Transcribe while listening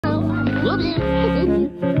Love you.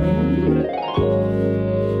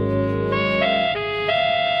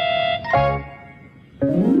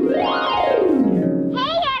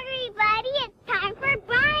 Hey, everybody, it's time for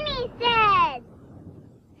Barney Says.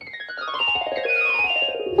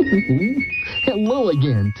 Hello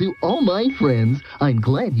again to all my friends. I'm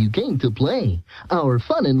glad you came to play. Our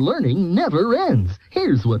fun and learning never ends.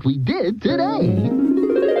 Here's what we did today.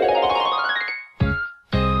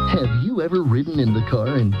 Have you ever ridden in the car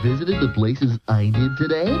and visited the places I did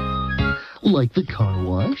today? Like the car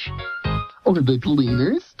wash? Or the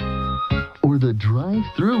cleaners? Or the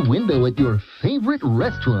drive-through window at your favorite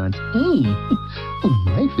restaurant?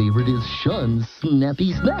 My favorite is Sean's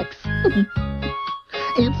Snappy Snacks.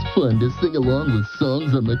 It's fun to sing along with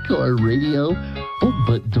songs on the car radio. Oh,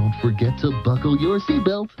 but don't forget to buckle your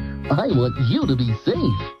seatbelt. I want you to be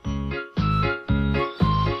safe.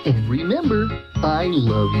 And remember, I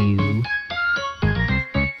love you.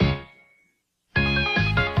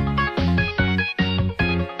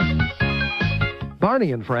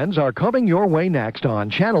 Barney and Friends are coming your way next on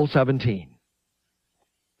Channel 17.